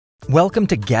Welcome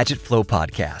to Gadget Flow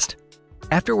Podcast.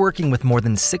 After working with more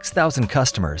than 6,000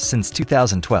 customers since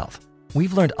 2012,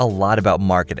 we've learned a lot about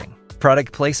marketing,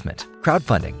 product placement,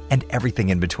 crowdfunding, and everything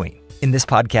in between. In this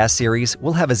podcast series,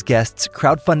 we'll have as guests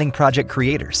crowdfunding project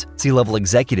creators, C-level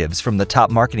executives from the top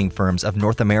marketing firms of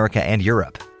North America and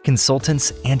Europe,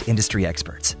 consultants, and industry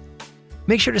experts.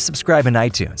 Make sure to subscribe in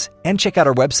iTunes and check out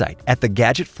our website at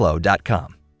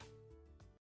thegadgetflow.com.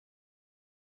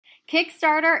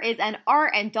 Kickstarter is an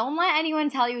art, and don't let anyone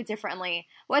tell you differently.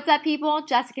 What's up, people?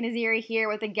 Jessica Naziri here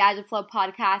with the Gadget Flow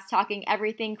Podcast, talking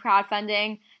everything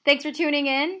crowdfunding. Thanks for tuning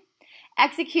in.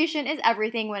 Execution is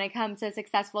everything when it comes to a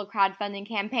successful crowdfunding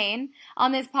campaign.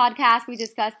 On this podcast, we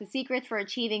discuss the secrets for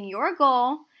achieving your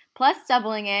goal, plus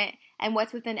doubling it, and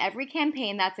what's within every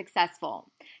campaign that's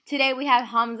successful. Today, we have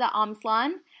Hamza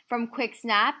from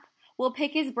Quiksnap. We'll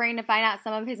pick his brain to find out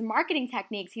some of his marketing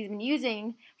techniques he's been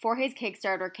using for his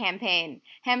Kickstarter campaign.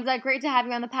 Hamza, great to have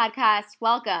you on the podcast.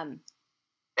 Welcome.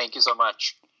 Thank you so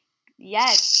much.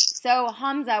 Yes. So,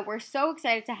 Hamza, we're so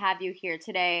excited to have you here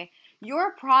today.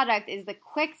 Your product is the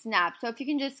Quiksnap. So if you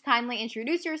can just kindly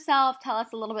introduce yourself, tell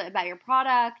us a little bit about your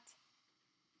product.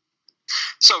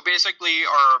 So basically,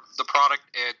 the product,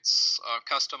 it's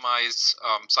customized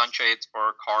sunshades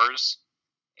for cars,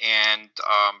 and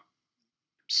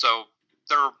so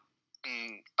they're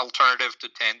an alternative to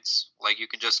tints. Like, you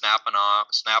can just snap them on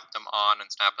and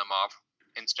snap them off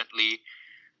instantly.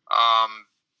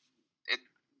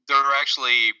 They're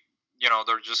actually,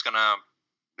 they're just gonna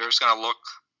look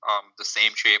the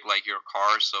same shape like your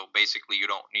car. So basically, you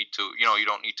don't need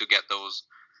to get those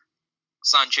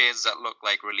sunshades that look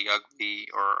like really ugly,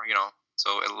 or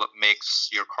so it makes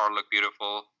your car look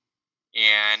beautiful.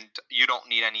 And you don't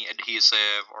need any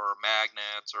adhesive or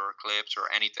magnets or clips or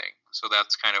anything. So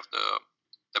that's kind of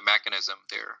the mechanism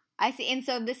there. I see. And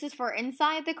so this is for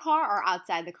inside the car or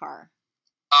outside the car?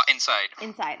 Inside.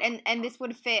 Inside. And this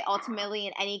would fit ultimately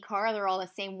in any car? They're all the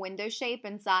same window shape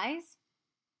and size?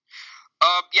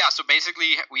 Yeah. So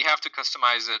basically, we have to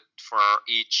customize it for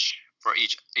each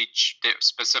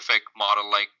specific model.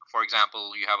 Like, for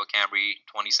example, you have a Camry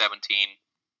 2017.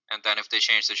 And then if they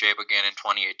change the shape again in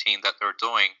 2018 that they're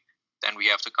doing, then we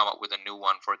have to come up with a new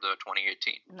one for the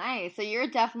 2018. Nice. So you're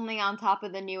definitely on top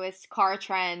of the newest car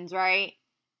trends, right?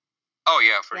 Oh,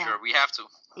 yeah, for sure. We have to.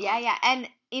 Yeah. And,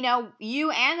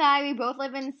 you and I, we both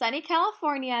live in sunny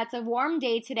California. It's a warm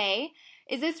day today.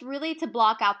 Is this really to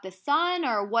block out the sun,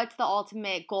 or what's the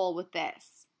ultimate goal with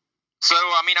this? So,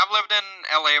 I've lived in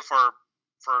LA for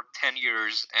 10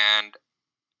 years, and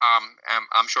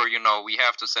I'm sure we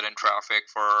have to sit in traffic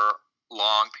for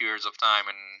long periods of time,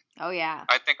 and oh yeah,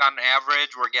 I think on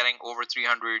average we're getting over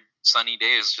 300 sunny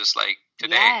days, just like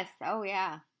today. Yes, oh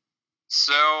yeah.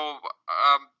 So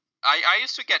I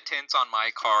used to get tints on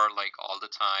my car like all the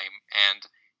time, and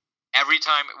every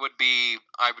time it would be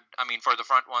for the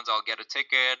front ones I'll get a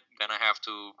ticket, then I have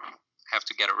to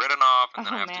get it written off, and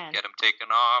then I have to get them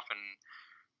taken off, and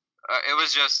it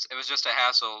was just a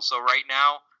hassle. So right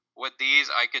now, with these,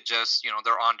 I could just,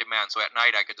 they're on demand. So at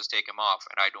night, I could just take them off,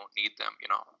 and I don't need them,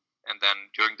 And then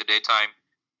during the daytime,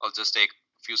 I'll just take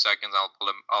a few seconds.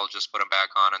 I'll just put them back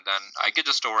on, and then I could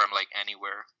just store them like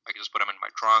anywhere. I could just put them in my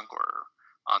trunk or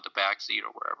on the back seat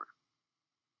or wherever.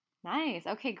 Nice.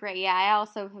 Okay, great. Yeah, I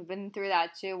also have been through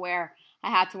that too, where I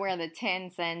had to wear the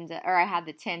tints, or I had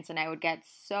the tints, and I would get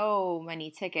so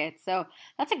many tickets. So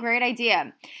that's a great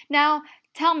idea. Now,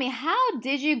 tell me, how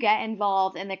did you get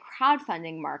involved in the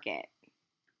crowdfunding market?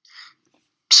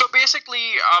 So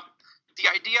basically, the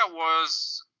idea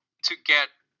was to get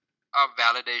a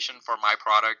validation for my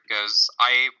product, because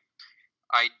I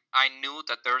knew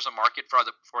that there's a market for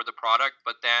the product.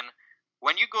 But then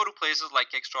when you go to places like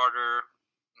Kickstarter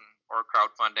or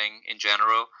crowdfunding in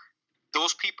general,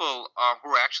 those people who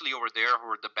are actually over there,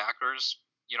 who are the backers,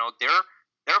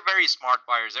 they're very smart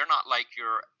buyers. They're not like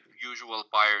your usual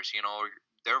buyers,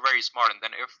 they're very smart. And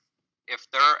then if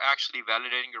they're actually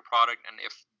validating your product, and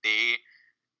if they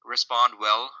respond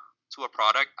well to a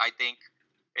product, I think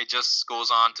it just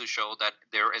goes on to show that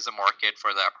there is a market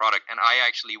for that product. And I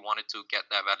actually wanted to get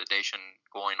that validation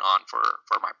going on for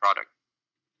my product.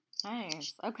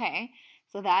 Nice. Okay.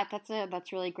 So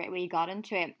that's really great way you got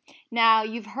into it. Now,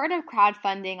 you've heard of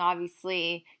crowdfunding,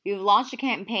 obviously. You've launched a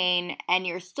campaign, and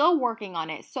you're still working on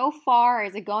it. So far,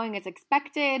 is it going as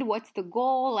expected? What's the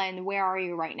goal, and where are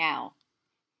you right now?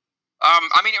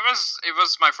 It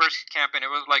was my first campaign. It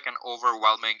was like an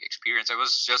overwhelming experience. It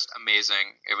was just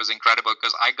amazing. It was incredible,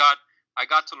 because I got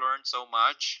to learn so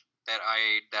much that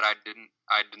I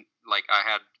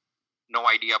had no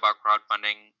idea about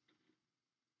crowdfunding.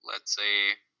 Let's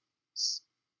say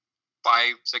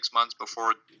 5-6 months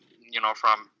before,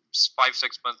 from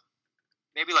 5-6 months,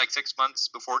 maybe like 6 months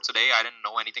before today, I didn't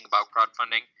know anything about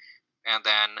crowdfunding, and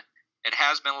then it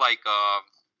has been like a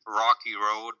rocky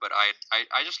road, but I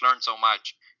just learned so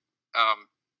much.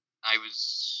 It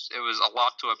was a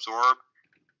lot to absorb,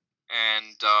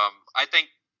 and I think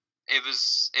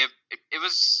it's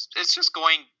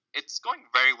going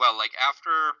very well. Like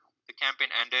after the campaign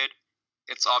ended,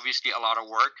 it's obviously a lot of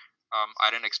work.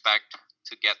 I didn't expect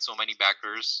to get so many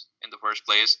backers in the first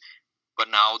place, but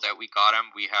now that we got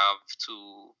them, we have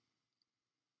to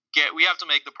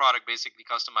make the product, basically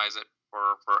customize it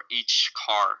for each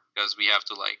car, because we have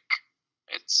to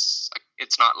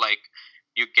it's not like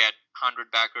you get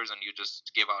 100 backers and you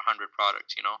just give out 100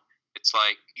 products, It's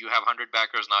like you have 100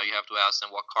 backers, now you have to ask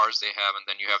them what cars they have, and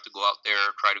then you have to go out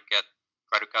there, try to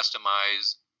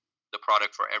customize the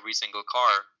product for every single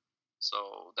car.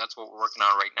 So that's what we're working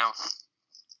on right now.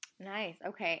 Nice.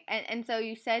 Okay. And so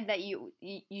you said that you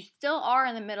still are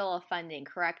in the middle of funding,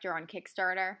 correct? You're on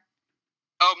Kickstarter?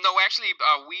 Oh, no, actually,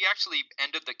 we actually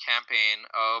ended the campaign,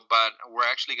 but we're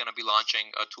actually going to be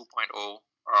launching a 2.0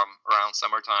 around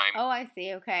summertime. Oh, I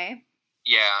see. Okay.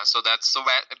 Yeah, so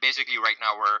basically right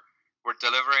now we're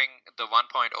delivering the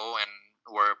 1.0 and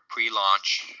we're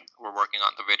pre-launch. We're working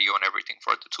on the video and everything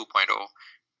for the 2.0.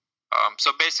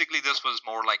 So basically this was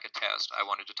more like a test. I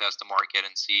wanted to test the market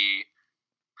and see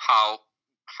how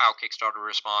Kickstarter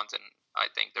responds, and I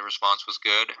think the response was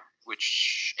good,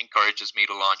 which encourages me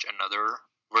to launch another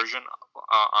version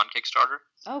on Kickstarter.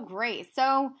 Oh, great.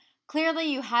 So clearly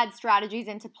you had strategies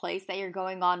into place that you're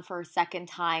going on for a second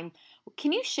time.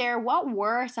 Can you share what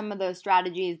were some of those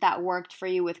strategies that worked for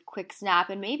you with Quiksnap,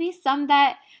 and maybe some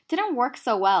that didn't work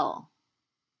so well?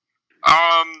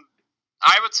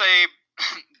 I would say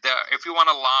that if you want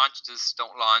to launch, just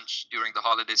don't launch during the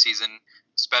holiday season,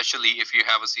 especially if you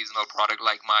have a seasonal product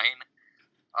like mine.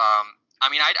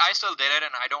 I still did it,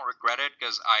 and I don't regret it,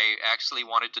 because I actually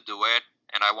wanted to do it,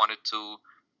 and I wanted to.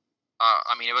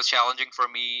 It was challenging for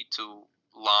me to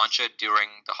launch it during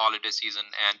the holiday season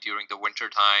and during the winter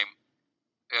time.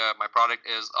 My product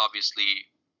is obviously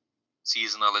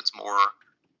seasonal; it's more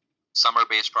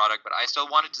summer-based product, but I still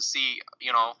wanted to see,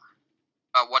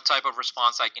 what type of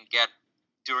response I can get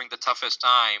during the toughest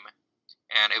time,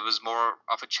 and it was more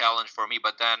of a challenge for me.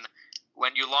 But then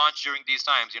when you launch during these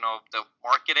times, the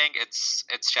marketing, it's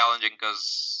challenging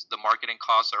because the marketing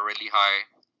costs are really high.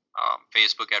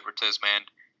 Facebook advertisement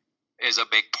is a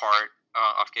big part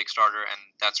of Kickstarter, and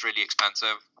that's really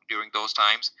expensive during those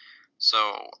times. So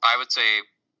I would say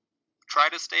try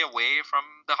to stay away from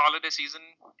the holiday season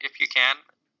if you can.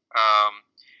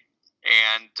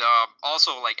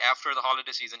 Also, after the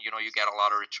holiday season, you get a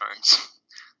lot of returns.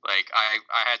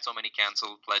 I had so many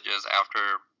canceled pledges after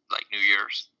New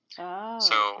Year's. Oh,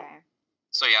 okay.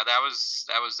 So yeah, that was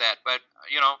that. But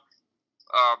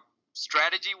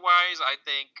strategy wise, I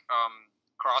think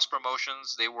cross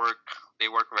promotions, they work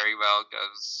very well,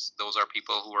 because those are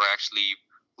people who are actually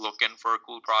looking for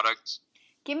cool products.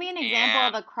 Give me an example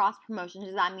of a cross promotion.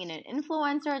 Does that mean an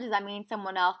influencer? Does that mean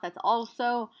someone else that's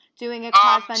also doing a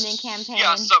crowdfunding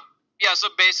campaign? So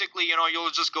basically, you'll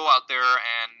just go out there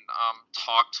and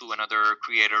talk to another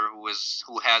creator who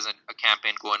has a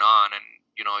campaign going on, and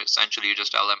essentially you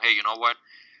just tell them, hey, you know what?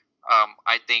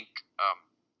 I think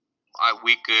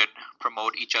we could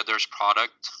promote each other's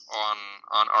product on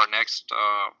our next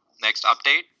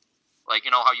update.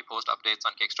 How you post updates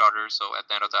on Kickstarter. So at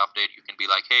the end of the update, you can be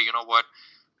like, hey, you know what?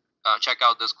 Check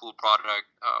out this cool product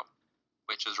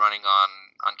which is running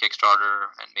on Kickstarter,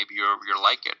 and maybe you'll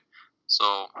like it.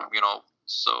 So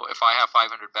so if I have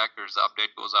 500 backers, the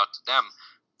update goes out to them.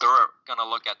 They're gonna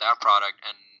look at that product,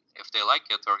 and if they like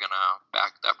it, they're gonna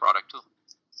back that product too.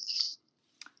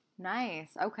 Nice.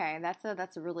 Okay,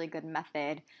 that's a really good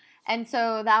method. And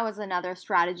so that was another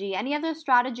strategy. Any other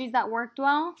strategies that worked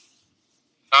well?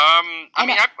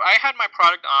 I had my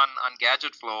product on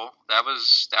Gadget Flow. That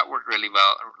worked really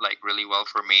well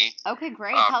for me. Okay,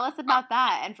 great. Tell us about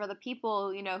that. And for the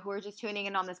people, who are just tuning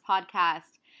in on this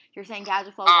podcast, you're saying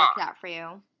Gadget Flow worked out for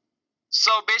you.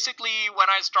 So basically, when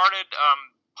I started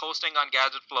posting on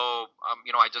Gadget Flow,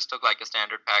 I just took a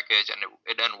standard package, and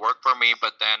it didn't work for me.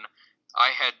 But then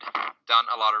I had done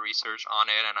a lot of research on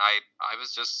it, and I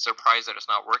was just surprised that it's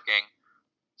not working.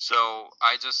 So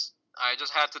I just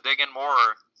had to dig in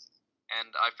more,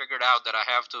 and I figured out that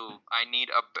I need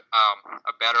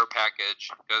a better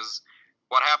package, because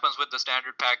what happens with the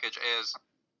standard package is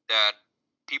that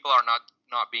people are not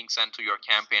being sent to your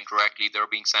campaign directly. They're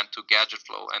being sent to Gadget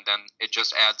Flow, and then it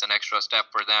just adds an extra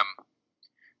step for them.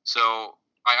 So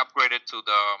I upgraded to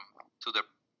the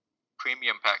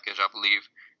premium package, I believe,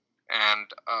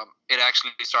 and it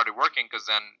actually started working, because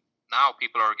then now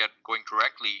people are going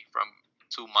directly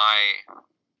to my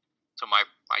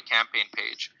campaign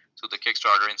page to the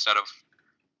Kickstarter instead of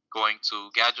going to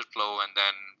Gadget Flow, and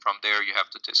then from there you have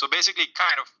to so basically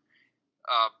kind of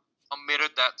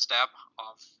omitted that step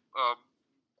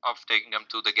of taking them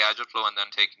to the Gadget Flow and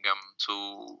then taking them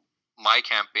to my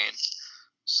campaign.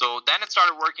 So then it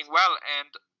started working well.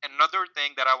 And another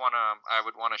thing that I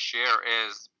would want to share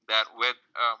is that with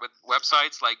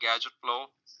websites like Gadget Flow,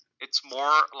 it's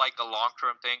more like a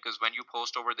long-term thing, because when you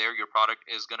post over there, your product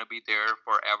is going to be there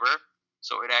forever.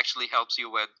 So it actually helps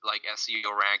you with like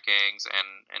SEO rankings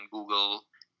and Google.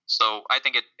 So I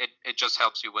think it just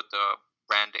helps you with the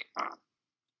branding.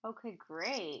 Okay,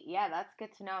 great. Yeah, that's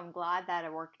good to know. I'm glad that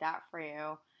it worked out for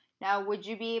you. Now, would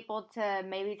you be able to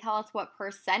maybe tell us what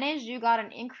percentage you got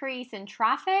an increase in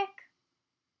traffic?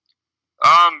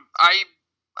 I'm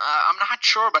not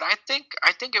sure, but I think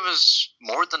it was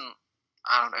more than,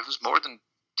 I don't know, it was more than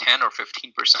 10 or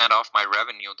 15% off my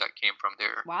revenue that came from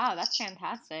there. Wow, that's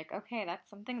fantastic. Okay, that's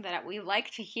something that we like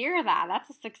to hear.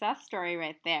 That's a success story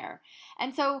right there.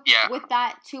 And so with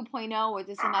that 2.0, is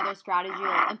this another strategy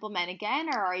you'll implement again,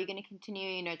 or are you going to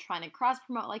continue, trying to cross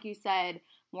promote, like you said,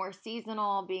 more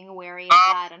seasonal, being wary of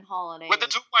that and holidays? With the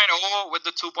 2.0,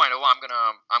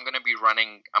 I'm gonna be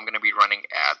running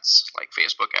ads, like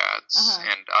Facebook ads,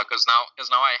 and because now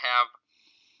I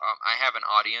have an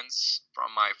audience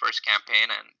from my first campaign,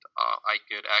 and I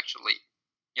could actually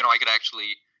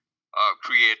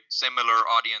create similar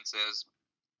audiences,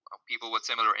 people with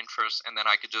similar interests, and then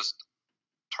I could just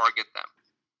target them.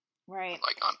 Right.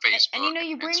 Like on Facebook. And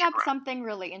you bring up something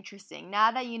really interesting.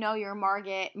 Now that you know your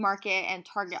market and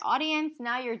target audience,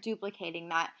 now you're duplicating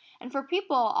that. And for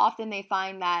people, often they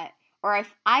find that, or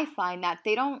I find that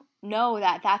they don't know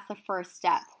that that's the first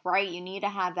step, right? You need to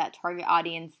have that target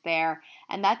audience there.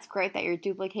 And that's great that you're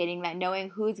duplicating that, knowing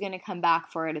who's going to come back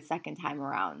for it a second time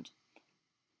around.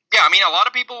 Yeah, I mean, a lot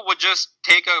of people would just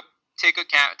take on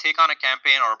a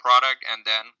campaign or a product, and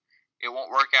then it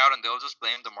won't work out, and they'll just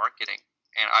blame the marketing.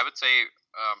 And I would say,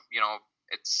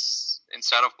 it's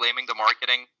instead of blaming the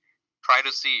marketing, try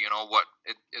to see,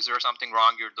 is there something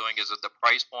wrong you're doing? Is it the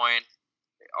price point,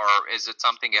 or is it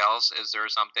something else? Is there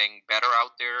something better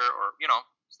out there, or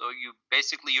so you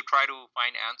try to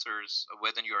find answers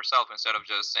within yourself instead of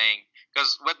just saying,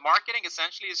 because with marketing,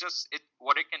 essentially, it's just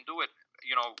what it can do.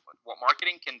 What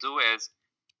marketing can do is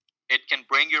it can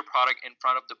bring your product in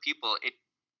front of the people. It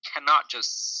cannot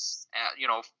just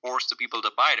force the people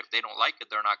to buy it. If they don't like it,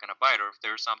 they're not going to buy it, or if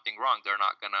there's something wrong, they're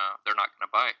not gonna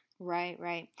buy it.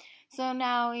 Right. So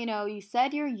now, you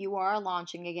said you are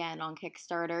launching again on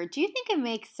Kickstarter. Do you think it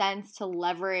makes sense to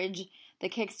leverage the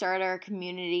Kickstarter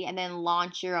community and then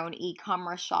launch your own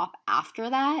e-commerce shop after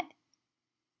that?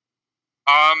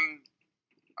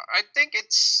 I think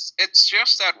it's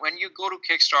just that when you go to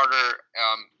Kickstarter,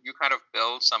 you kind of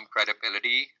build some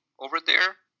credibility over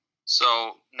there.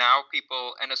 So now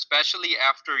people, and especially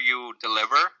after you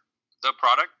deliver the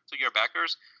product to your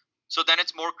backers, so then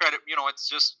it's more credit,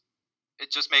 it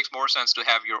just makes more sense to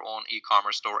have your own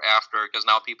e-commerce store after, because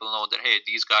now people know that, hey,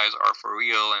 these guys are for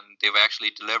real and they've actually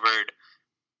delivered,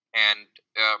 and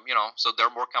so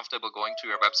they're more comfortable going to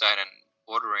your website and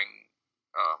ordering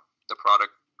the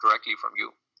product directly from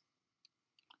you.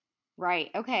 Right.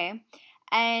 Okay.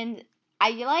 And I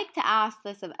like to ask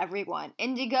this of everyone: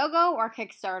 Indiegogo or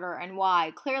Kickstarter, and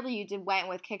why? Clearly, you went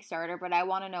with Kickstarter, but I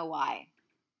want to know why.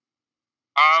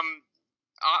 I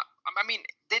mean,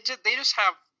 they just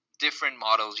have different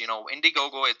models.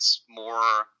 Indiegogo, it's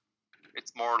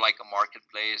more like a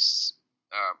marketplace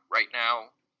right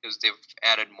now, because they've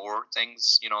added more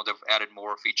things. They've added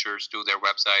more features to their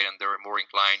website, and they're more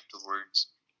inclined towards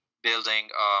building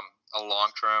a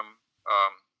long-term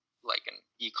like an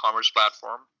e-commerce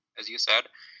platform, as you said.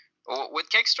 With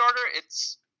Kickstarter,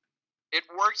 it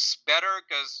works better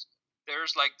because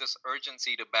there's like this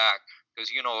urgency to back,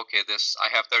 because okay, I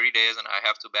have 30 days and I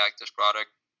have to back this product,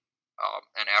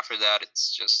 and after that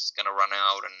it's just gonna run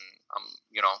out, and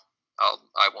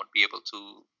I won't be able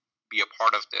to be a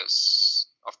part of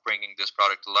bringing this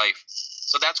product to life.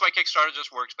 So that's why Kickstarter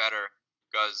just works better,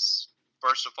 because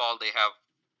first of all, they have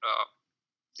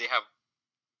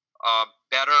a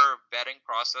better vetting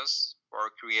process for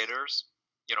creators,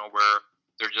 where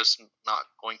they're just not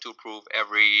going to approve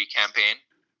every campaign.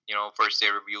 First they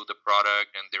review the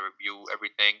product and they review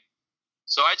everything.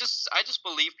 So I just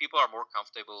believe people are more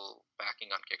comfortable backing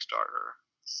on Kickstarter.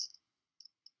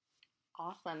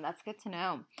 Awesome. That's good to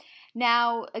know.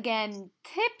 Now, again,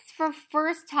 tips for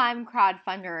first-time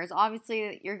crowdfunders.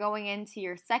 Obviously, you're going into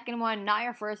your second one, not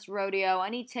your first rodeo.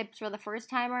 Any tips for the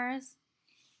first-timers?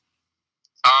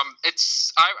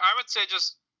 I would say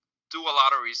just do a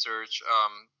lot of research,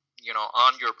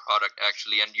 on your product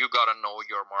actually, and you gotta know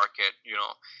your market.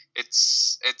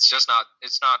 It's just not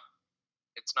it's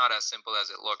not as simple as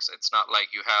it looks. It's not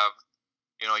like you have,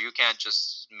 you can't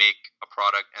just make a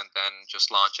product and then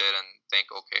just launch it and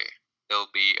think, okay,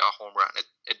 it'll be a home run.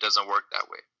 It doesn't work that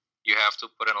way. You have to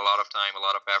put in a lot of time, a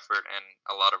lot of effort, and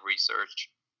a lot of research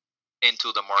into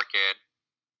the market,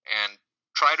 and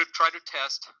try to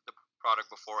test the product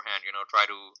beforehand. Try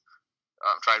to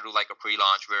do like a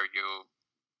pre-launch where you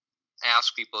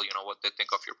ask people, what they think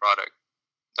of your product.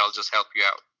 That'll just help you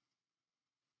out.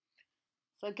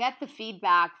 So get the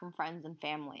feedback from friends and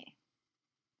family.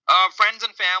 Friends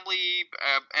and family,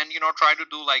 and try to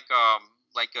do like a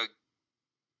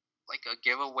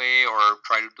giveaway, or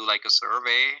try to do like a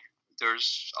survey.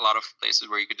 There's a lot of places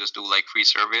where you could just do like free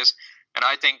surveys, and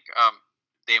I think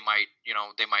they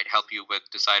might help you with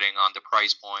deciding on the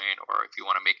price point, or if you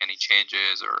want to make any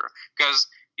changes, or because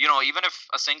even if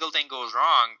a single thing goes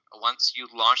wrong, once you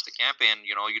launch the campaign,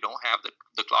 you don't have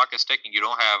the clock is ticking. You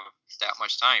don't have that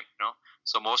much time,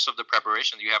 So most of the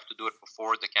preparation, you have to do it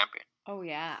before the campaign. Oh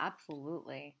yeah,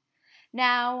 absolutely.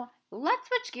 Now, let's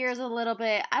switch gears a little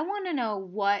bit. I want to know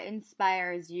what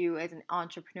inspires you as an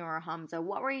entrepreneur, Hamza.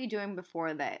 What were you doing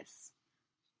before this?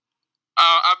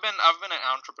 I've been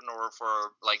an entrepreneur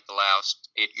for like the last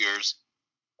 8 years.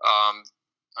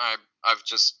 I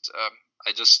just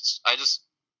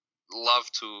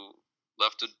love to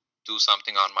do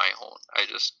something on my own. I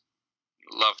just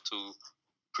love to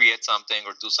create something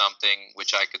or do something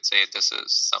which I could say this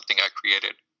is something I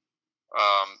created.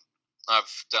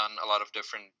 I've done a lot of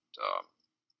different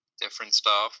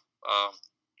stuff,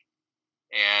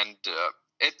 and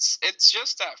it's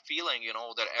just that feeling,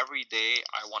 that every day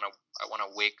I wanna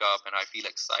wake up and I feel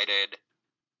excited,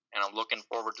 and I'm looking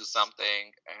forward to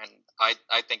something. And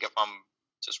I think if I'm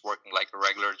just working like a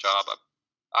regular job,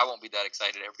 I won't be that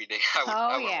excited every day. I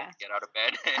won't get out of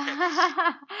bed.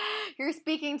 You're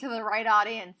speaking to the right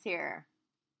audience here.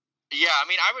 Yeah, I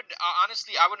mean, I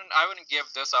wouldn't give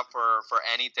this up for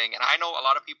anything. And I know a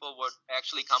lot of people would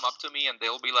actually come up to me and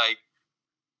they'll be like,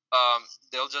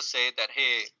 they'll just say that,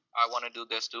 hey, I want to do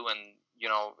this too, and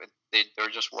they're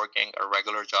just working a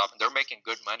regular job and they're making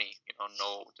good money.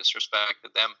 No disrespect to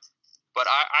them. But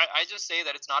I just say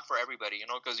that it's not for everybody,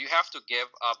 because you have to give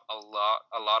up a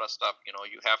lot of stuff.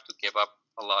 You have to give up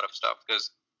a lot of stuff,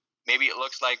 because maybe it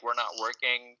looks like we're not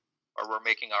working, or we're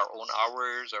making our own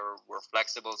hours, or we're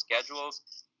flexible schedules.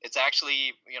 It's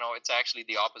actually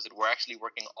the opposite. We're actually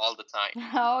working all the time.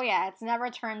 Oh yeah, it's never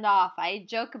turned off. I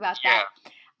joke about that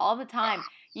all the time.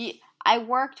 I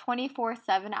work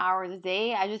 24/7 hours a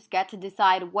day. I just get to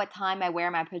decide what time I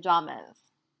wear my pajamas.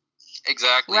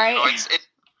 Exactly. Right?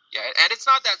 Yeah, and it's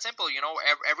not that simple,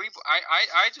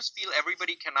 I just feel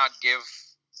everybody cannot give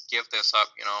this up,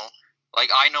 Like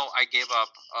I know I gave up.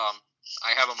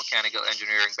 I have a mechanical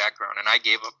engineering background, and I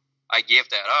gave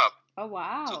that up. Oh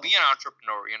wow! To be an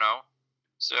entrepreneur,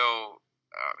 So,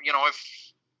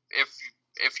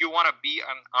 if you want to be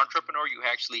an entrepreneur, you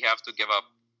actually have to give up.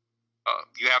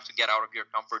 You have to get out of your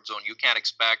comfort zone. You can't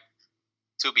expect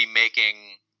to be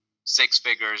making 6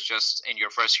 figures just in your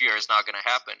first year. It's not going to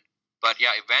happen. But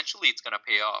yeah, eventually it's going to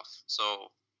pay off.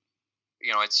 So,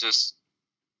 it's just,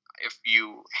 if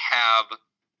you have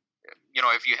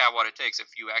what it takes,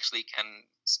 if you actually can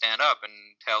stand up and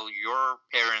tell your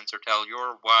parents or tell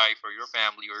your wife or your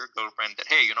family or your girlfriend that,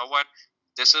 hey, you know what,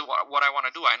 this is what I want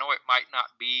to do. I know it might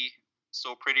not be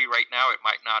so pretty right now. It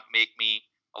might not make me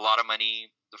a lot of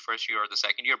money the first year or the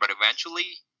second year, but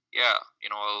eventually, yeah,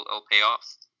 it'll pay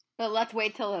off. But let's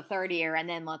wait till the third year and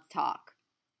then let's talk.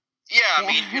 Yeah, I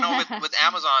mean, with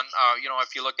Amazon,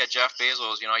 if you look at Jeff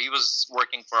Bezos, he was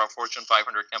working for a Fortune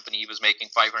 500 company. He was making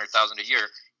 $500,000 a year,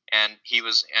 and he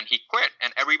quit.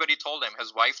 And everybody told him,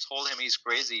 his wife told him he's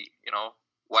crazy.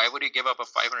 Why would he give up a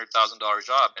 $500,000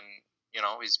 job? And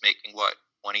he's making what,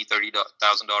 $20,000,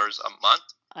 $30,000 a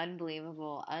month.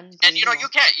 Unbelievable. And you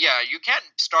can't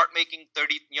start making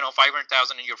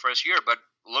 500,000 in your first year, but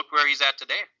look where he's at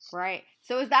today. Right.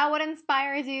 So is that what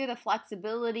inspires you? The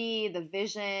flexibility, the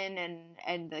vision,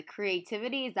 and the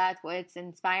creativity? Is that what's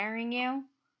inspiring you?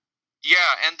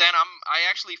 Yeah, and then I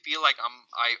actually feel like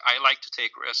I like to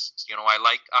take risks.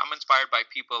 I'm inspired by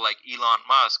people like Elon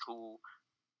Musk, who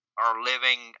are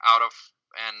living out of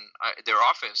their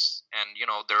office, and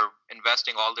they're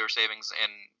investing all their savings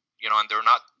in, and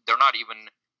they're not even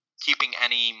keeping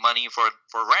any money for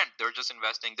rent. They're just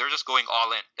investing. They're just going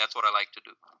all in. That's what I like to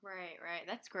do. Right.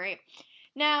 That's great.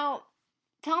 Now,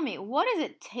 tell me, what does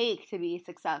it take to be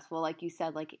successful? Like you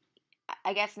said, like,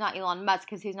 I guess not Elon Musk,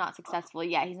 because he's not successful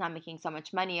yet. He's not making so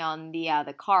much money on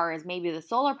the cars, maybe the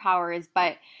solar power is,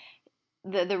 but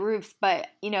the roofs, but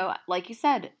like you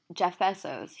said, Jeff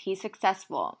Bezos, he's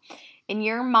successful. In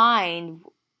your mind,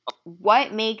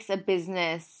 what makes a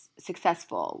business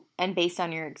successful, and based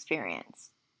on your experience?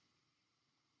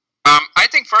 I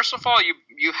think first of all, you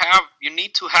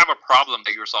need to have a problem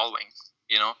that you're solving.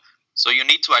 So you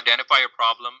need to identify a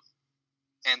problem,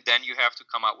 and then you have to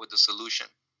come up with a solution,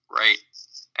 right?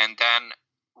 And then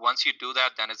once you do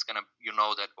that, then it's gonna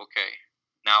that okay,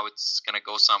 now it's gonna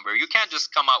go somewhere. You can't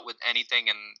just come out with anything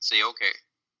and say, okay,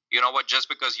 you know what? Just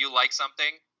because you like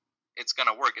something, it's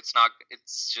gonna work. It's not.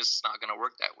 It's just not gonna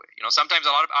work that way. Sometimes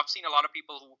I've seen a lot of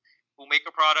people who make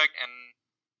a product and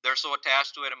they're so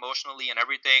attached to it emotionally and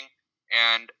everything,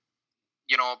 and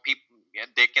people,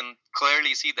 they can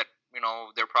clearly see that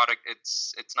their product,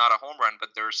 it's not a home run,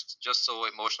 but they're just so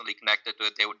emotionally connected to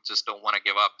it, they just don't want to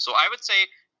give up. So I would say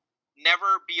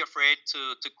never be afraid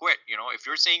to quit. If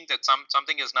you're seeing that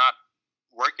something is not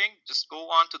working, just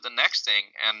go on to the next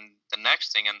thing and the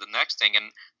next thing and the next thing,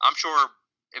 and I'm sure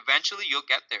eventually you'll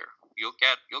get there. You'll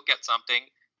get something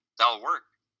that'll work.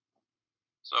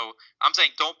 So I'm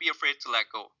saying don't be afraid to let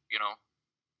go.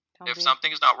 If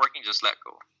something is not working, just let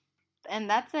go. And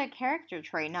that's a character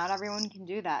trait. Not everyone can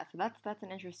do that. So that's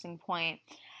an interesting point.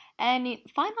 And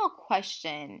final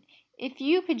question: if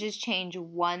you could just change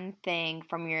one thing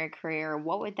from your career,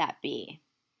 what would that be?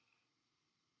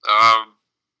 I'm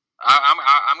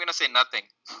gonna say nothing.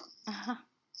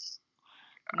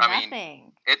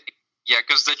 Nothing.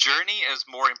 Because the journey is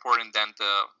more important than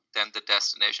the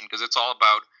destination. Because it's all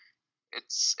about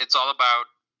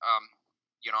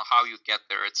how you get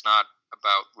there. It's not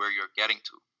about where you're getting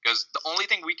to. Because the only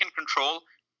thing we can control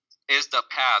is the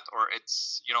path, or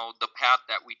it's the path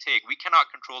that we take. We cannot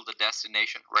control the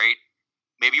destination, right?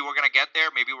 Maybe we're gonna get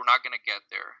there, maybe we're not gonna get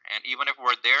there, and even if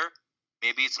we're there,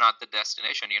 maybe it's not the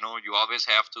destination. You always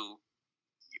have to.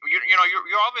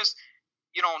 You're always,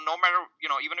 no matter,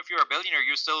 even if you're a billionaire,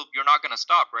 you're not gonna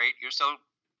stop, right? You're still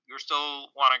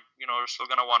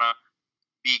gonna wanna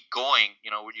be going.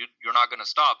 You're not gonna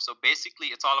stop. So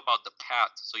basically, it's all about the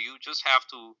path. So you just have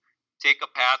to take a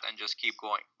path and just keep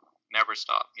going, never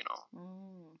stop.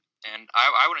 And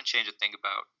I wouldn't change a thing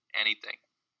about anything.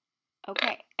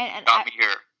 Okay, and got me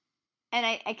here. And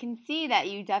I can see that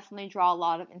you definitely draw a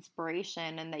lot of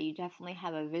inspiration, and that you definitely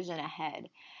have a vision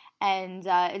ahead. And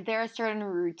is there a certain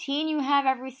routine you have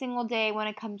every single day when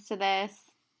it comes to this?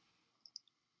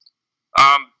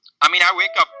 I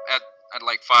wake up at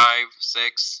like 5,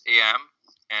 6 a.m.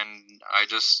 and I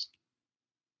just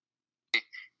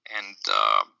and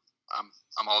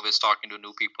I'm always talking to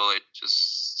new people. It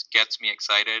just gets me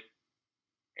excited,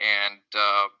 and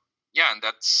and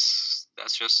that's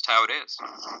just how it is.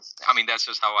 That's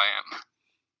just how I am.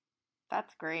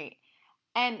 That's great.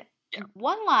 And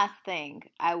one last thing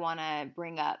I want to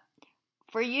bring up.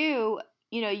 For you,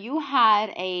 you had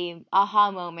a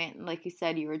aha moment. Like you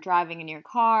said, you were driving in your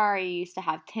car, you used to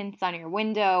have tints on your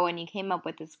window, and you came up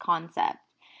with this concept.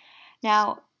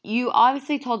 Now, you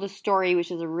obviously told a story, which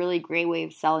is a really great way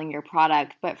of selling your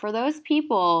product. But for those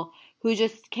people who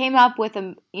just came up with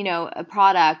a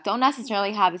product, don't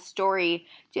necessarily have a story,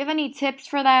 do you have any tips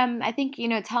for them? I think,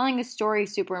 telling a story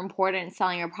is super important in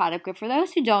selling your product. But for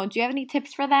those who don't, do you have any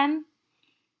tips for them?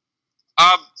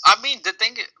 The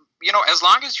thing, as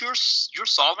long as you're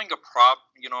solving a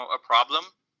problem,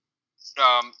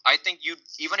 I think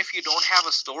even if you don't have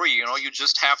a story, you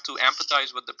just have to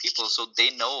empathize with the people so they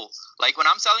know. Like when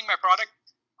I'm selling my product,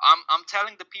 I'm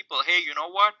telling the people, hey, you know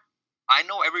what? I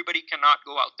know everybody cannot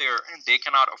go out there and they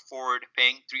cannot afford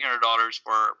paying $300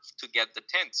 to get the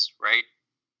tints, right?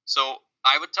 So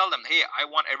I would tell them, hey, I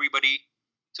want everybody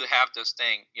to have this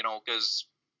thing, because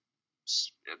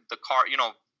the car,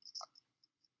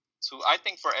 so I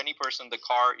think for any person, the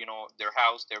car, their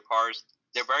house, their cars,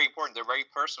 they're very important. They're very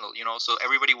personal, so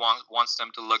everybody wants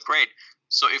them to look great.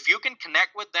 So if you can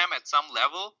connect with them at some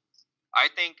level, I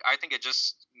think it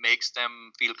just makes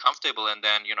them feel comfortable. And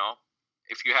then,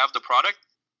 if you have the product,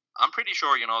 I'm pretty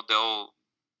sure, they'll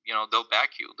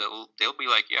back you. They'll be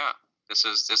like, yeah, this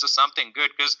is something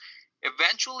good. Because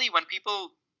eventually when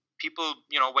people,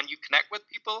 when you connect with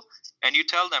people and you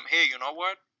tell them, hey, you know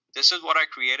what, this is what I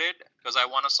created because I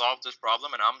want to solve this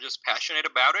problem and I'm just passionate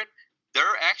about it.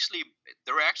 They're actually,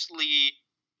 you're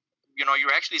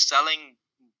actually selling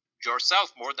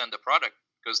yourself more than the product,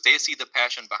 because they see the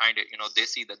passion behind it. They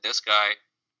see that this guy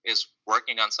is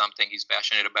working on something he's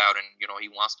passionate about, and he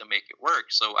wants to make it work.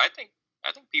 So I think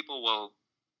people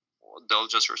they'll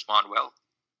just respond well.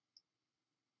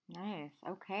 Nice.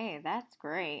 Okay, that's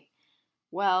great.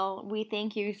 Well, we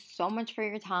thank you so much for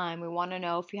your time. We want to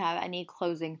know if you have any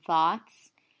closing thoughts.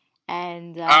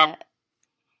 And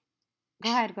Go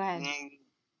ahead.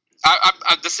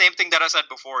 The same thing that I said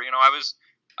before. I was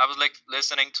like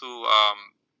listening to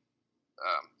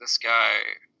this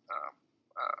guy.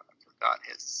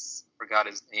 Forgot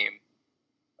his name.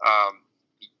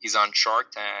 He's on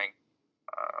Shark Tank.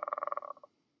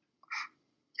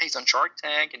 He's on Shark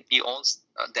Tank, and he owns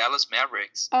Dallas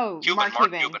Mavericks. Oh, Mark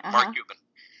Cuban. Mark Cuban.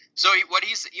 So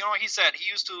he said he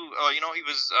used to, he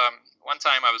was, one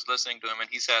time I was listening to him, and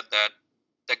he said that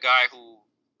the guy who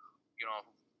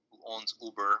owns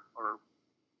Uber, or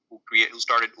who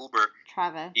started Uber,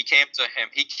 Travis, he came to him,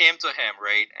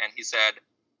 right? And he said,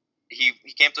 he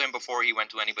came to him before he went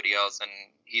to anybody else, and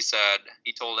he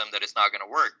told him that it's not going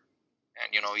to work.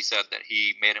 And, he said that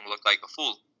he made him look like a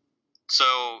fool.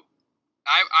 So,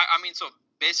 I mean, so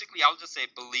basically I'll just say,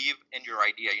 believe in your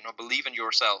idea, believe in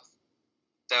yourself.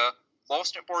 The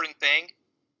most important thing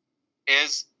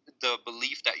is the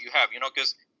belief that you have,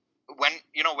 because when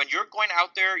you're going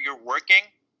out there, you're working,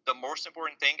 the most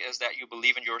important thing is that you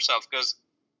believe in yourself. Because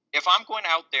if I'm going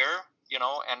out there,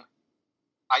 and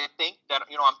I think that,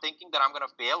 I'm thinking that I'm going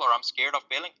to fail, or I'm scared of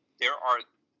failing,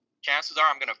 chances are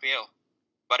I'm going to fail.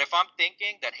 But if I'm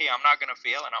thinking that, hey, I'm not going to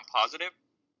fail, and I'm positive,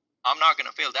 I'm not going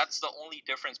to fail. That's the only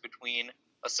difference between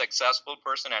a successful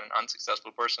person and an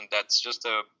unsuccessful person. That's just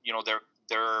their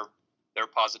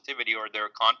positivity, or their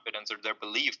confidence, or their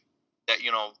belief that,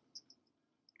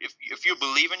 if you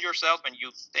believe in yourself and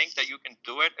you think that you can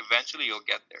do it, eventually you'll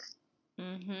get there.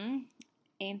 Mm-hmm.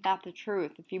 Ain't that the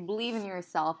truth? If you believe in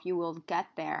yourself, you will get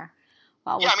there.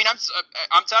 Well, yeah, I mean, I'm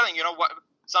telling you, what.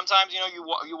 Sometimes,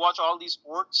 you watch all these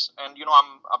sports, and,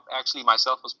 I'm actually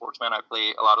myself a sportsman. I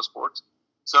play a lot of sports.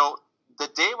 So the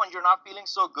day when you're not feeling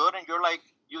so good, and you're like,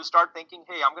 you start thinking,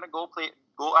 hey, I'm going to go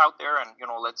out there, and,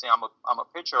 let's say I'm a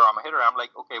pitcher, or I'm a hitter. I'm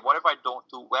like, okay, what if I don't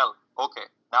do well? Okay.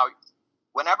 Now,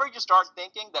 whenever you start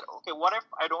thinking that, okay, what if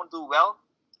I don't do well?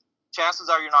 Chances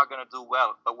are you're not going to do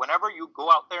well. But whenever you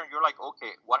go out there and you're like,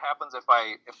 okay, what happens if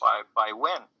I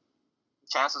win?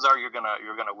 Chances are you're gonna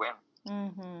win.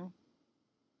 Mm-hmm.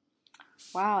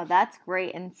 Wow, that's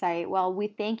great insight. Well, we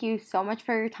thank you so much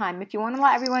for your time. If you want to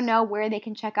let everyone know where they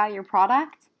can check out your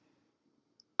product.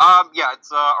 Yeah,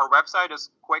 it's our website is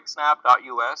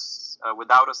quiksnap.us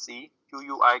without a C,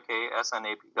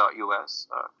 QUIKSNAP.us.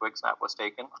 Quiksnap was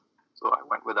taken, so I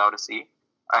went without a C.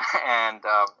 And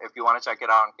if you want to check it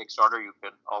out on Kickstarter, you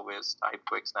can always type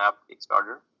Quiksnap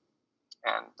Kickstarter,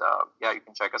 and yeah, you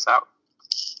can check us out.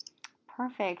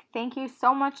 Perfect. Thank you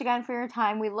so much again for your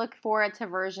time. We look forward to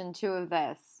version 2 of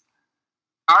this.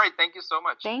 All right. Thank you so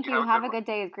much. Thank you. Have a good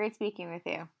day. It's great speaking with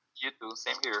you. You too.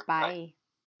 Same here. Bye.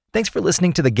 Thanks for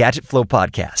listening to the Gadget Flow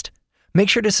Podcast. Make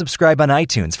sure to subscribe on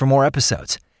iTunes for more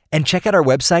episodes, and check out our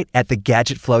website at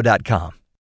thegadgetflow.com.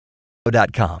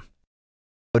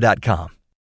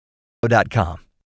 .com.